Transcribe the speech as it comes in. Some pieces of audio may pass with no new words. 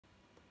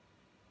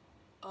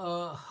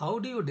How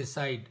do you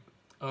decide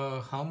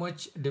how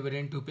much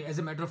dividend to pay? As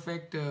a matter of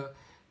fact,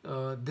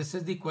 this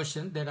is the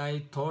question that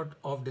I thought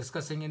of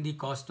discussing in the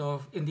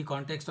in the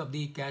context of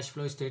the cash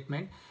flow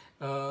statement.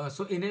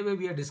 So in a way,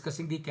 we are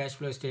discussing the cash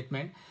flow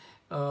statement.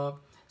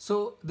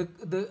 So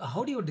the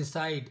how do you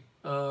decide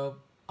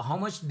how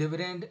much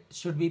dividend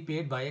should be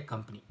paid by a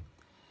company?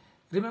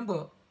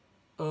 Remember,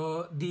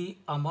 the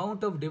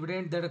amount of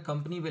dividend that a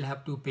company will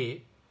have to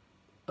pay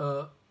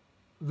uh,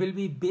 will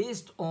be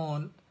based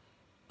on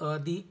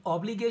the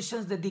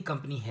obligations that the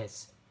company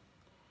has.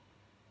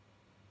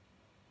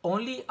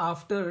 Only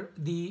after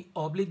the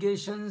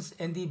obligations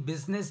and the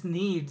business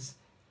needs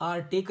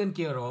are taken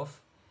care of,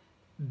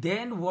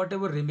 then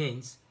whatever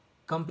remains,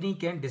 company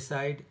can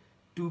decide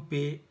to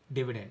pay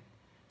dividend.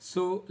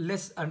 So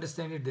let's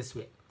understand it this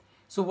way.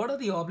 So what are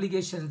the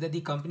obligations that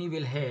the company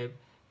will have?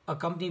 A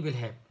company will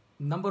have.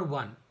 Number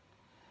one,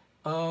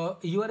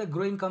 you are a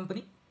growing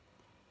company.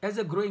 As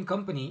a growing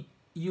company,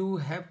 you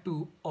have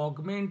to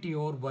augment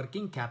your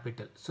working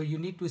capital. So you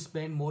need to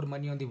spend more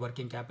money on the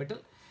working capital.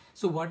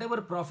 So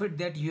whatever profit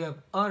that you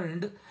have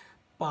earned,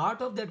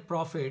 part of that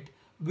profit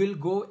will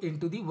go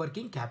into the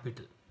working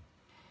capital.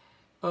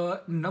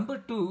 Number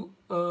two,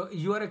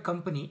 you are a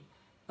company.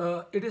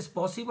 It is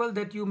possible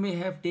that you may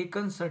have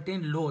taken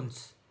certain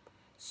loans.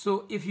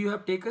 So if you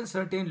have taken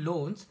certain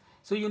loans,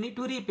 so you need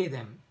to repay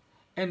them.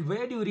 And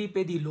where do you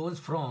repay the loans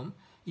from?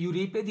 You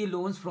repay the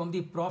loans from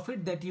the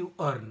profit that you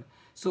earn.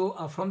 So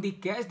from the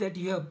cash that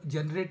you have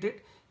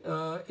generated,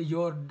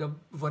 the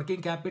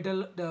working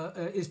capital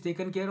is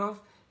taken care of,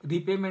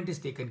 repayment is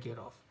taken care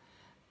of.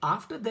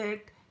 After that,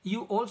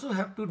 you also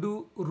have to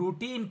do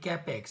routine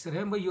capex.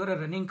 Remember, you are a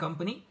running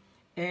company,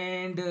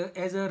 and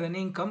as a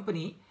running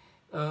company,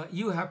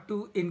 you have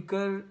to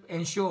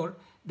ensure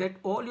that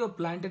all your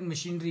plant and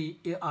machinery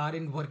are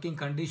in working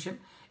condition.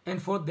 And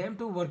for them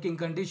to working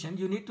condition,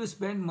 you need to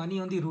spend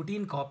money on the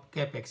routine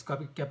capex,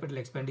 capital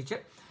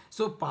expenditure.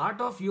 So part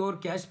of your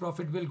cash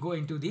profit will go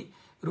into the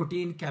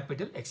routine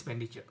capital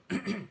expenditure.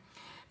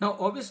 Now,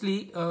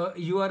 obviously,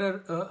 you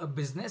are a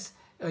business,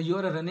 you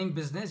are a running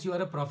business, you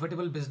are a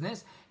profitable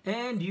business,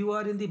 and you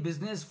are in the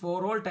business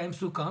for all times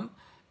to come.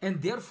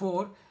 And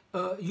therefore,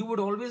 you would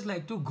always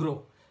like to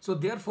grow. So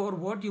therefore,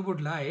 what you would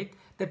like,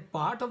 that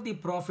part of the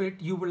profit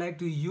you would like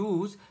to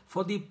use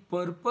for the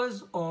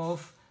purpose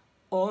of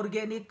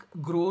organic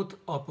growth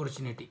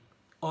opportunity.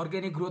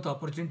 Organic growth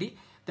opportunity,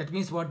 that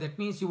means what? That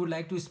means you would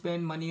like to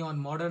spend money on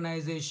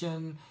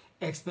modernization,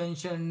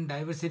 expansion,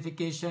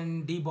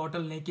 diversification,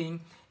 debottlenecking,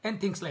 and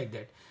things like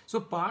that. So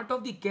part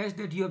of the cash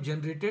that you have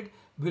generated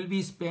will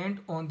be spent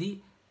on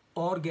the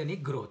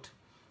organic growth.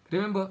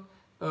 Remember,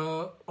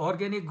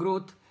 organic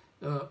growth,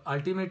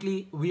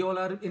 ultimately we all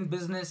are in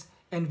business,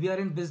 and we are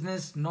in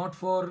business not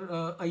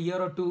for a year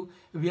or two,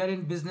 we are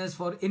in business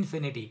for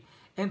infinity.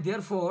 And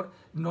therefore,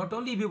 not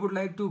only we would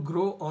like to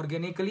grow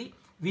organically,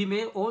 we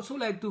may also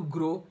like to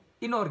grow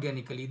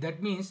inorganically.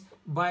 That means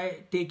by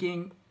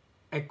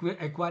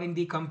acquiring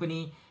the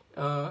company,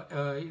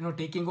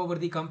 taking over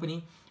the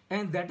company,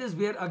 and that is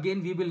where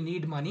again we will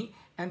need money,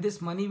 and this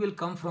money will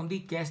come from the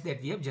cash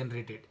that we have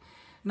generated.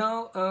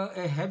 Now,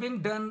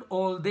 having done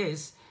all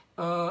this,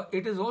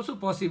 it is also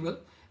possible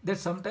that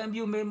sometimes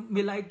you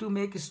may like to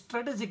make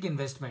strategic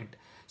investment.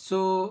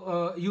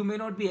 So you may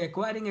not be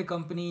acquiring a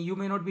company, you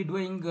may not be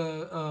doing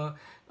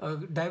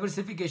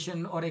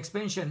diversification or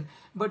expansion,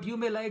 but you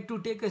may like to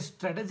take a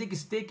strategic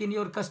stake in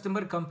your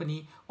customer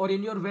company or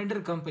in your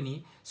vendor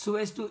company so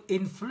as to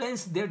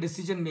influence their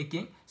decision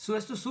making, so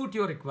as to suit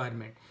your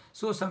requirement.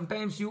 So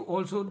sometimes you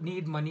also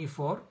need money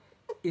for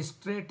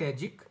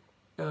strategic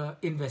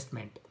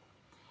investment.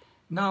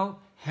 Now,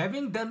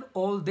 having done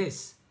all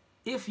this,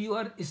 if you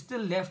are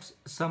still left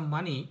some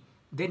money,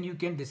 then you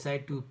can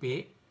decide to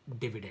pay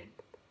dividend.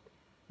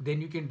 Then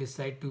you can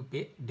decide to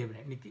pay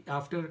dividend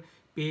after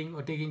paying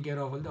or taking care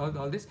of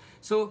all this.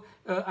 So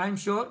I'm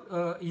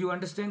sure you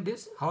understand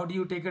this. How do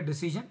you take a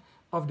decision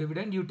of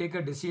dividend? You take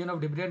a decision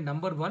of dividend,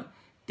 number one,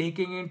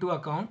 taking into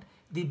account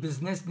the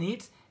business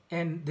needs,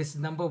 and this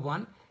is number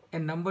one.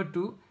 And number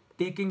two,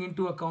 taking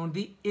into account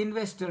the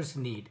investors'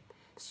 need.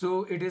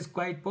 So it is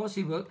quite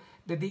possible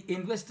that the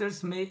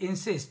investors may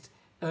insist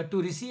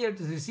to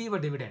receive a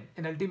dividend,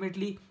 and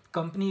ultimately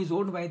company is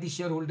owned by the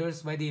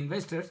shareholders, by the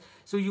investors,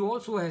 so you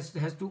also has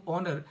to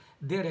honor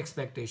their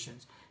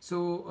expectations.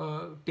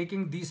 So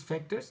taking these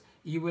factors,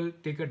 you will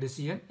take a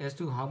decision as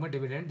to how much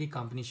dividend the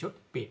company should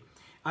pay.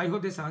 I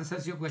hope this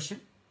answers your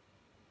question.